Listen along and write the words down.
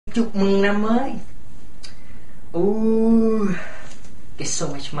Chúc mừng năm mới. Ooh, get so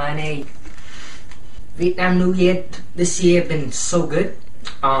much money. Vietnam New Year this year been so good.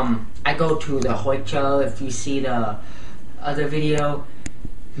 I go to the Hoi Cho. If you see the other video,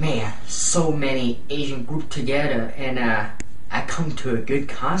 man, so many Asian group together, and I come to a good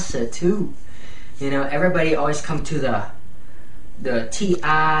concert too. You know, everybody always come to the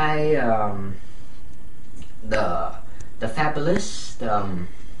T.I., the Fabulous,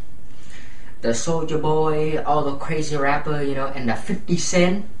 the Soldier Boy, all the crazy rapper, you know, and the 50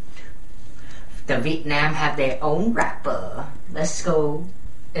 Cent. The Vietnam have their own rapper. Let's go.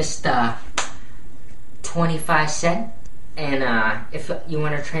 It's the 25 Cent. And if you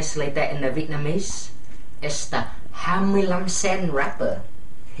want to translate that in the Vietnamese, it's the 25 Cent rapper.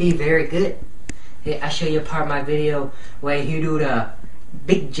 He very good. I show you a part of my video where he do the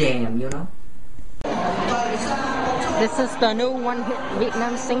big jam, you know. This is the new one hit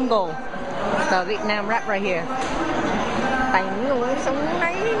Vietnam single. The Vietnam rap right here.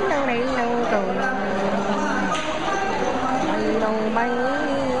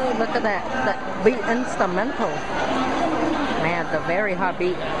 Look at that beat instrumental. Man, the very hot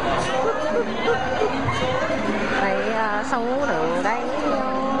beat.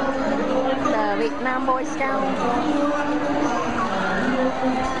 The DaVietnamBoi Scout.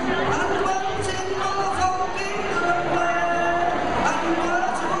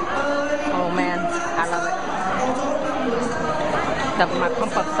 Oh man, I love it. That's my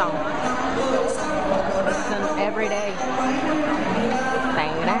pump up song. Listen every day.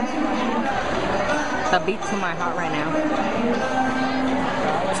 The beat to my heart right now.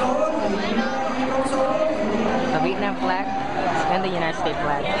 The Vietnam flag and the United States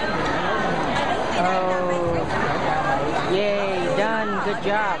flag. Oh, yay, done, good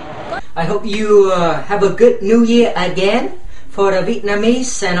job. I hope you have a good new year again for the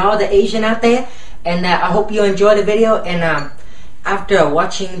Vietnamese and all the Asian out there. And I hope you enjoy the video. And after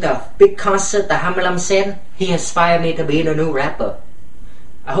watching the big concert, the 25 Cent, he inspired me to be the new rapper.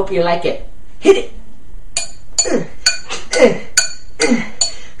 I hope you like it. Hit it!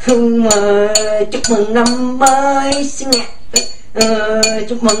 Chúc mừng năm mới xin nhạc.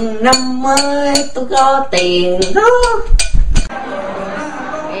 Chúc mừng năm mới tôi có tiền đó.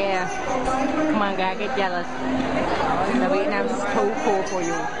 Yeah, come on guys, get jealous. The Vietnam's too cool for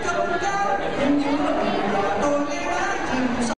you.